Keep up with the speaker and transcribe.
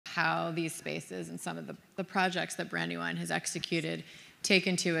how these spaces and some of the projects that Brandywine has executed take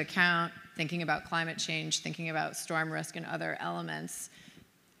into account thinking about climate change, thinking about storm risk and other elements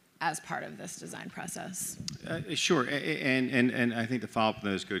as part of this design process. Sure, and I think to follow up on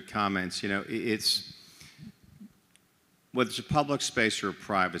those good comments, you know, it's, whether it's a public space or a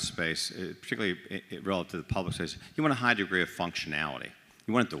private space, particularly relative to the public space, you want a high degree of functionality.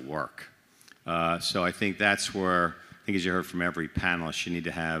 You want it to work. So I think that's where, I think as you heard from every panelist, you need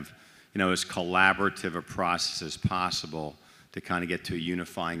to have, you know, as collaborative a process as possible to kind of get to a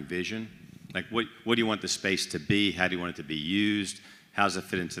unifying vision. Like what do you want the space to be? How do you want it to be used? How does it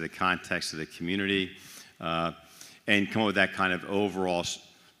fit into the context of the community? And come up with that kind of overall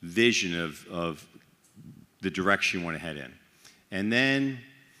vision of the direction you want to head in. And then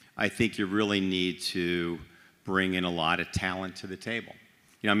I think you really need to bring in a lot of talent to the table.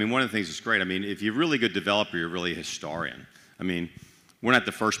 You know, I mean, one of the things that's great, I mean, if you're a really good developer, you're really a historian. I mean, we're not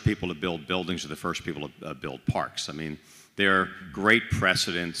the first people to build buildings or the first people to build parks. I mean, there are great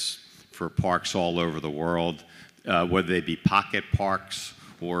precedents for parks all over the world, whether they be pocket parks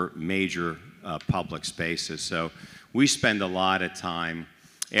or major public spaces. So we spend a lot of time,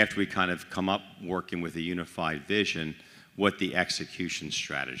 after we kind of come up working with a unified vision, what the execution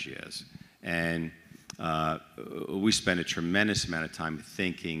strategy is. And we spend a tremendous amount of time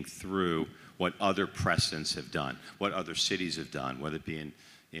thinking through what other precedents have done, what other cities have done, whether it be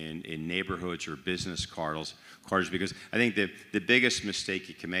in neighborhoods or business corridors, because I think the biggest mistake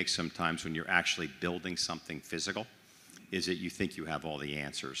you can make sometimes when you're actually building something physical is that you think you have all the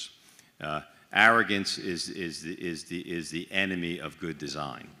answers. Arrogance is the enemy of good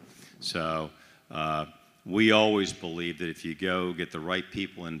design. So we always believe that if you go get the right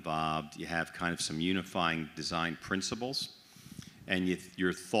people involved, you have kind of some unifying design principles, and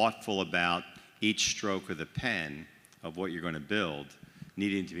you're thoughtful about each stroke of the pen of what you're going to build,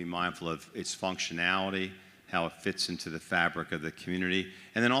 needing to be mindful of its functionality, how it fits into the fabric of the community,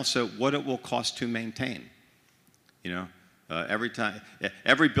 and then also what it will cost to maintain. You know,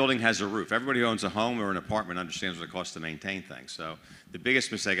 every building has a roof. Everybody who owns a home or an apartment understands what it costs to maintain things. So the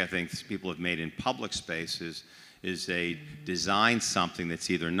biggest mistake I think people have made in public spaces is they design something that's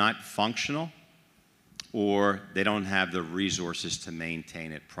either not functional or they don't have the resources to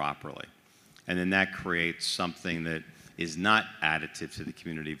maintain it properly. And then that creates something that is not additive to the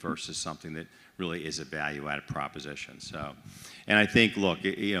community versus something that really is a value-added proposition. So, and I think, look,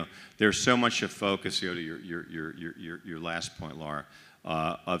 you know, there's so much of focus, you know, to your last point, Laura,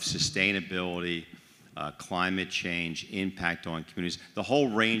 of sustainability, climate change, impact on communities, the whole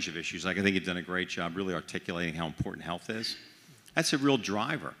range of issues. Like, I think you've done a great job really articulating how important health is. That's a real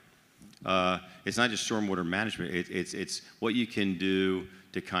driver. It's not just stormwater management. It's what you can do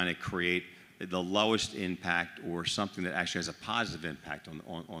to kind of create the lowest impact or something that actually has a positive impact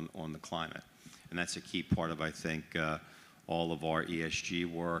on the climate. And that's a key part of, I think, all of our ESG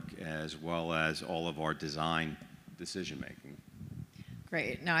work as well as all of our design decision making.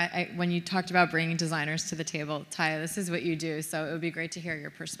 Great. Now, when you talked about bringing designers to the table, Tya, this is what you do, so it would be great to hear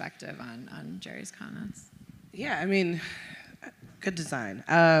your perspective on Jerry's comments. Yeah, I mean, good design.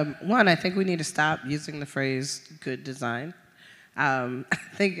 One, I think we need to stop using the phrase good design. I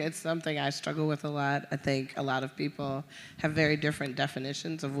think it's something I struggle with a lot. I think a lot of people have very different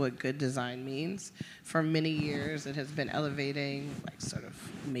definitions of what good design means. For many years, it has been elevating like sort of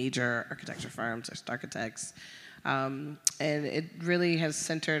major architecture firms or architects. And it really has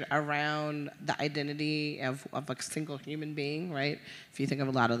centered around the identity of a single human being, right? If you think of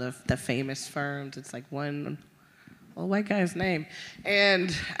a lot of the famous firms, it's like one old white guy's name.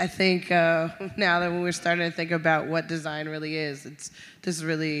 And I think now that when we're starting to think about what design really is, it's this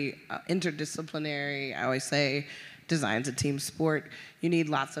really interdisciplinary, I always say, design's a team sport. You need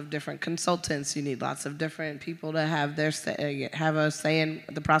lots of different consultants. You need lots of different people to have a say in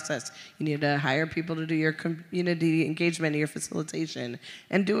the process. You need to hire people to do your community engagement and your facilitation,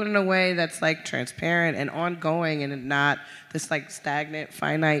 and do it in a way that's like transparent and ongoing, and not this like stagnant,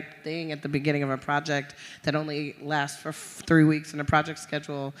 finite thing at the beginning of a project that only lasts for 3 weeks in a project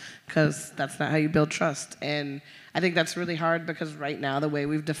schedule, because that's not how you build trust. And I think that's really hard, because right now the way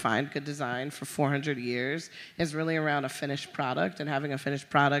we've defined good design for 400 years is really around a finished product and having a finished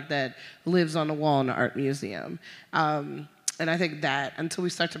product that lives on the wall in an art museum. And I think that until we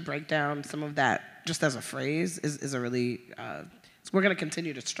start to break down some of that just as a phrase is a really, we're going to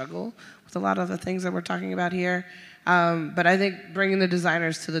continue to struggle with a lot of the things that we're talking about here. But I think bringing the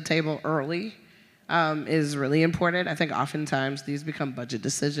designers to the table early is really important. I think oftentimes these become budget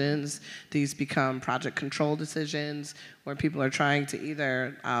decisions. These become project control decisions where people are trying to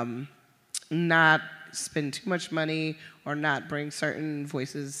either not spend too much money or not bring certain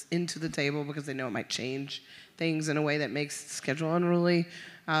voices into the table because they know it might change things in a way that makes the schedule unruly.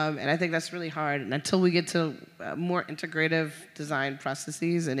 And I think that's really hard. And until we get to more integrative design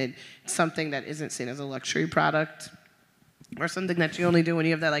processes and it's something that isn't seen as a luxury product or something that you only do when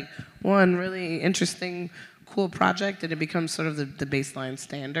you have that like one really interesting, cool project and it becomes sort of the baseline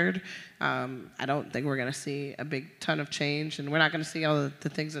standard, I don't think we're going to see a big ton of change. And we're not going to see all the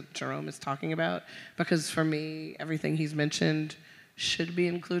things that Jerome is talking about because for me, everything he's mentioned should be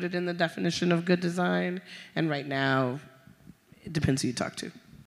included in the definition of good design. And right now, it depends who you talk to.